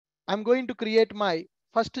I'm going to create my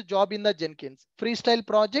first job in the Jenkins freestyle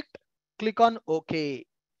project. Click on OK.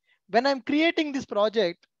 When I'm creating this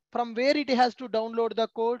project, from where it has to download the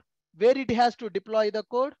code, where it has to deploy the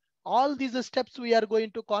code, all these steps we are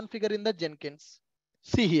going to configure in the Jenkins.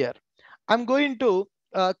 See here, I'm going to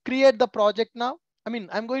create the project now.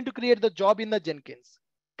 I'm going to create the job in the Jenkins.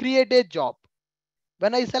 Create a job.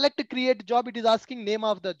 When I select create job, it is asking name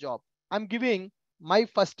of the job. I'm giving my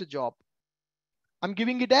first job. I'm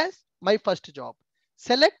giving it as my first job.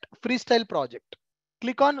 Select freestyle project.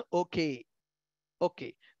 Click on OK.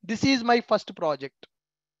 OK. This is my first project.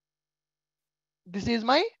 This is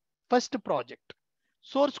my first project.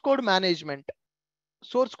 Source code management.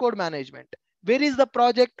 Source code management. Where is the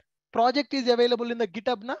project? Project is available in the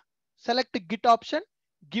GitHub. Na? Select Git option.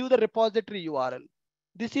 Give the repository URL.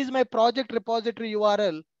 This is my project repository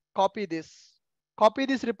URL. Copy this. Copy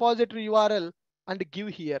this repository URL and give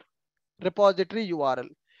here. Repository URL.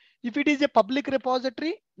 If it is a public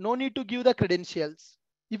repository, no need to give the credentials.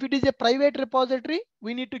 If it is a private repository,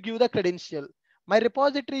 we need to give the credential. My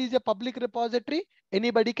repository is a public repository.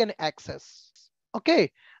 Anybody can access.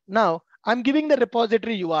 Okay. Now I'm giving the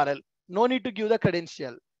repository URL. No need to give the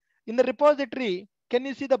credential. In the repository, can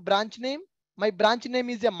you see the branch name? My branch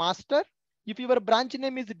name is a master. If your branch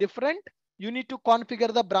name is different, you need to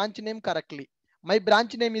configure the branch name correctly. My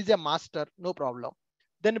branch name is a master, no problem.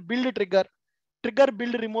 Then build trigger. Trigger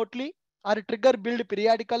build remotely or trigger build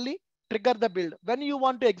periodically. Trigger the build. When you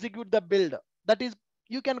want to execute the build, that is,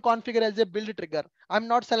 you can configure as a build trigger. I'm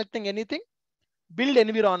not selecting anything. Build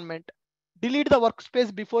environment. Delete the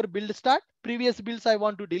workspace before build start. Previous builds I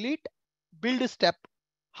want to delete. Build step.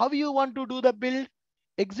 How you want to do the build?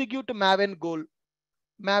 Execute Maven goal.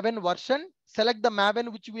 Maven version. Select the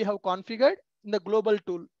Maven which we have configured in the global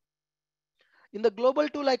tool. In the global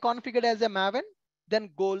tool, I configured as a Maven.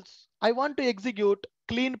 Then goals. I want to execute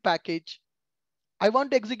clean package. I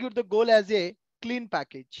want to execute the goal as a clean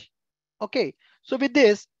package. Okay. So with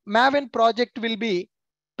this, Maven project will be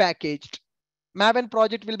packaged. Maven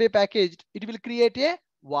project will be packaged. It will create a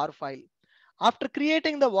war file. After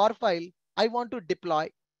creating the war file, I want to deploy.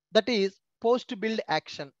 That is post build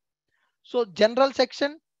action. So general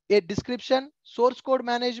section, a description, source code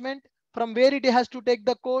management, from where it has to take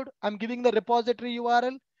the code. I'm giving the repository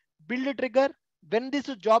URL, build trigger, when this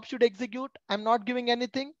job should execute. I'm not giving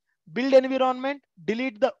anything. Build environment,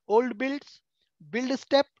 delete the old builds, build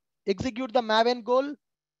step, execute the Maven goal,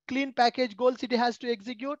 clean package goals it has to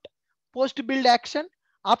execute, post build action.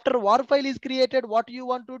 After war file is created, what you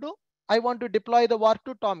want to do? I want to deploy the war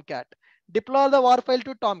to tomcat. Deploy the war file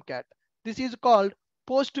to tomcat. This is called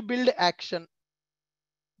post build action.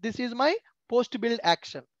 This is my post build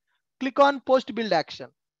action. Click on post build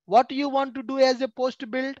action. What you want to do as a post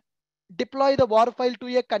build? Deploy the war file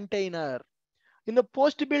to a container. In the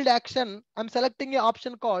post build action, I'm selecting an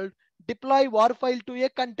option called deploy war file to a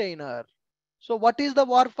container. So what is the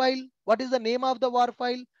war file? What is the name of the war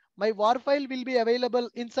file? My war file will be available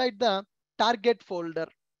inside the target folder.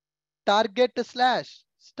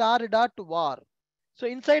 Target/star.war. So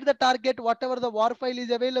inside the target, whatever the war file is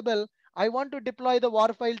available, I want to deploy the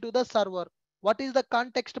war file to the server. What is the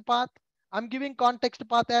context path? I'm giving context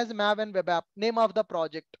path as Maven web app, name of the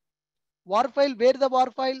project. War file, where the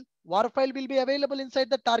war file? War file will be available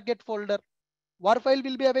inside the target folder. War file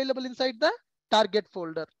will be available inside the target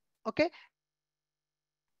folder. Okay.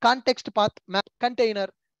 Context path, map, container.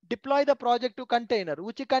 Deploy the project to container.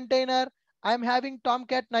 Which container? I'm having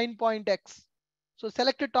Tomcat 9.x. So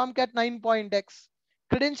select Tomcat 9.x.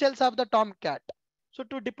 Credentials of the Tomcat. So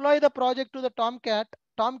to deploy the project to the Tomcat,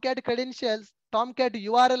 Tomcat credentials, Tomcat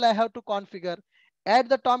URL I have to configure. Add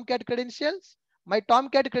the Tomcat credentials. My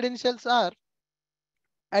Tomcat credentials are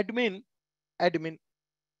admin, admin.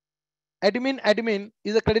 Admin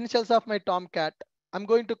is the credentials of my Tomcat. I'm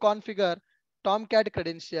going to configure Tomcat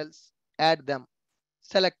credentials, add them,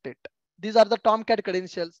 select it. These are the Tomcat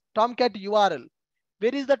credentials. Tomcat URL.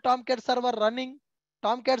 Where is the Tomcat server running?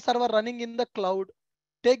 Tomcat server running in the cloud.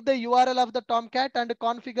 Take the URL of the Tomcat and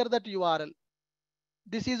configure that URL.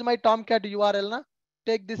 This is my Tomcat URL. Na?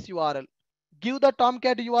 Take this URL. Give the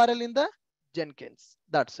Tomcat URL in the Jenkins.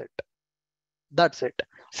 That's it. That's it.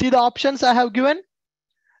 See the options I have given.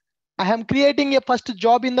 I am creating a first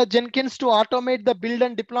job in the Jenkins to automate the build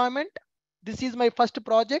and deployment. This is my first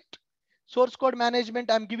project. Source code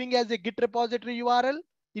management, I'm giving as a Git repository URL.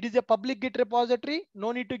 It is a public Git repository.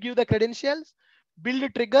 No need to give the credentials.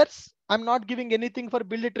 Build triggers. I'm not giving anything for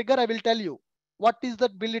build trigger. I will tell you what is the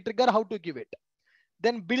build trigger, how to give it.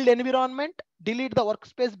 Then build environment, delete the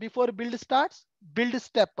workspace before build starts. Build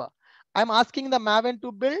step. I'm asking the Maven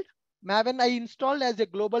to build. Maven I installed as a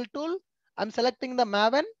global tool. I'm selecting the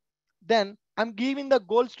Maven. Then I'm giving the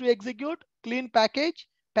goals to execute, clean package.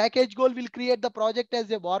 Package goal will create the project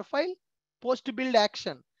as a war file. Post build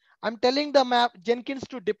action. I'm telling the map Jenkins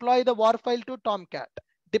to deploy the war file to Tomcat.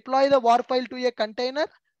 Deploy the war file to a container.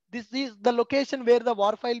 This is the location where the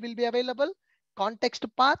war file will be available. Context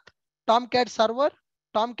path, Tomcat server,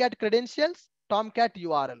 Tomcat credentials, Tomcat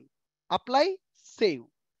URL. Apply, save.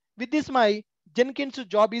 With this, my Jenkins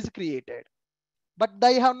job is created, but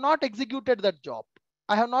I have not executed that job.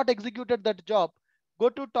 I have not executed that job. Go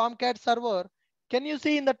to Tomcat server. Can you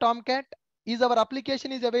see in the Tomcat, is our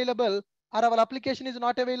application is available or our application is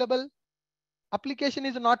not available? Application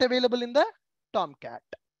is not available in the Tomcat.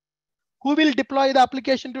 Who will deploy the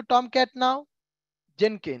application to Tomcat now?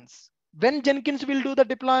 Jenkins. When Jenkins will do the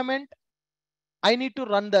deployment, I need to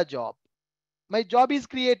run the job. My job is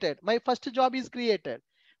created. My first job is created.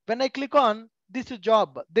 When I click on this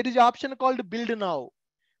job, there is an option called build now.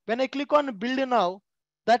 When I click on build now,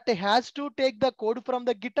 that has to take the code from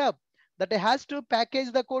the GitHub, that has to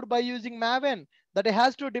package the code by using Maven, that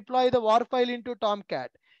has to deploy the war file into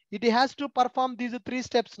Tomcat. It has to perform these 3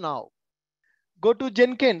 steps now. Go to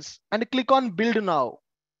Jenkins and click on build now.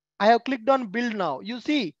 I have clicked on build now. You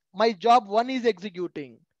see my job 1 is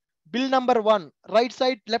executing. Build number 1, right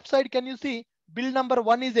side, left side, can you see build number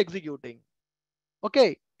 1 is executing.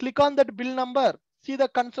 Okay, click on that build number, see the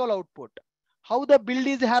console output. How the build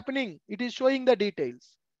is happening, it is showing the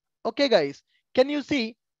details. Okay guys, can you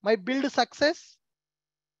see my build success?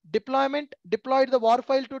 Deployment, deployed the war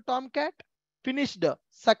file to Tomcat, finished,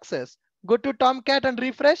 success. Go to Tomcat and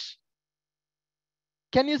refresh.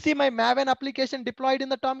 Can you see my Maven application deployed in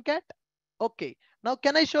the Tomcat? Okay, now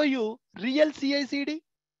can I show you real CI CD?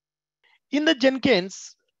 In the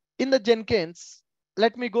Jenkins,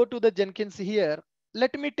 let me go to the Jenkins here.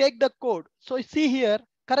 Let me take the code. So see here,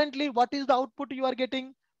 currently what is the output you are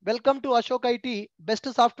getting? Welcome to Ashok IT, Best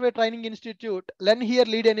Software Training Institute. Learn here,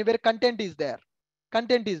 lead anywhere. Content is there.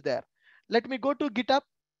 Content is there. Let me go to GitHub.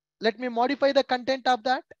 Let me modify the content of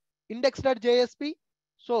that index.jsp.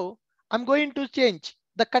 So I'm going to change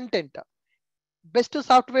the content. Best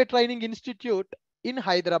Software Training Institute in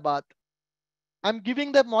Hyderabad. I'm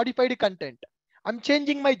giving the modified content. I'm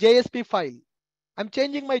changing my JSP file. I'm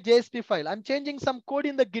changing my JSP file. I'm changing some code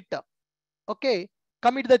in the GitHub. Okay,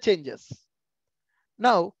 commit the changes.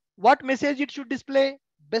 Now, what message it should display?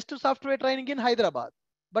 Best software training in Hyderabad.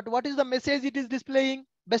 But what is the message it is displaying?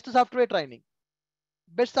 Best software training.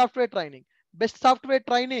 Best software training. Best software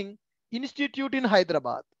training institute in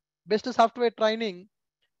Hyderabad. Best software training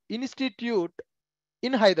institute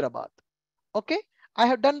in Hyderabad. Okay, I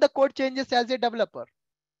have done the code changes as a developer.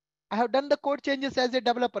 I have done the code changes as a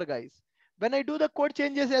developer, guys. When I do the code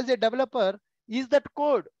changes as a developer, is that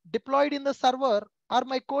code deployed in the server or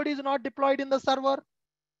my code is not deployed in the server?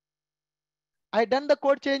 I done the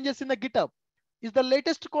code changes in the GitHub. Is the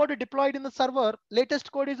latest code deployed in the server? Latest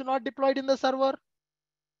code is not deployed in the server?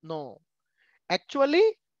 No. Actually,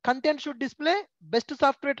 content should display Best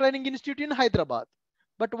Software Training Institute in Hyderabad.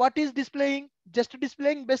 But what is displaying? Just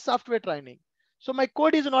displaying Best Software Training. So my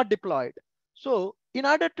code is not deployed. So in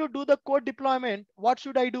order to do the code deployment, what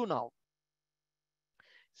should I do now?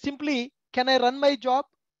 Simply, can I run my job?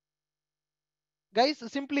 Guys,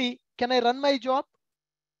 simply, can I run my job?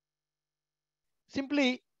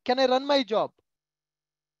 Simply, can I run my job?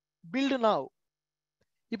 Build now.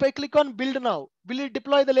 If I click on build now, will it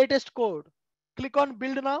deploy the latest code? Click on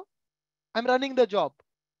build now. I'm running the job.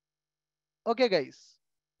 Okay, guys,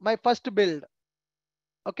 my first build.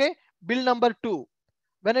 Okay, build number 2.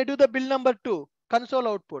 When I do the build number 2, console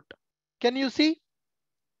output. Can you see?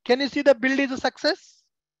 Can you see the build is a success?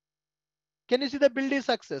 Can you see the build is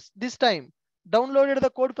success? This time, downloaded the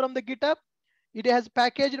code from the GitHub. It has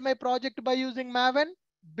packaged my project by using Maven.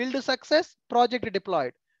 Build success, project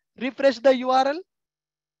deployed. Refresh the URL.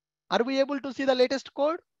 Are we able to see the latest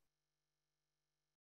code?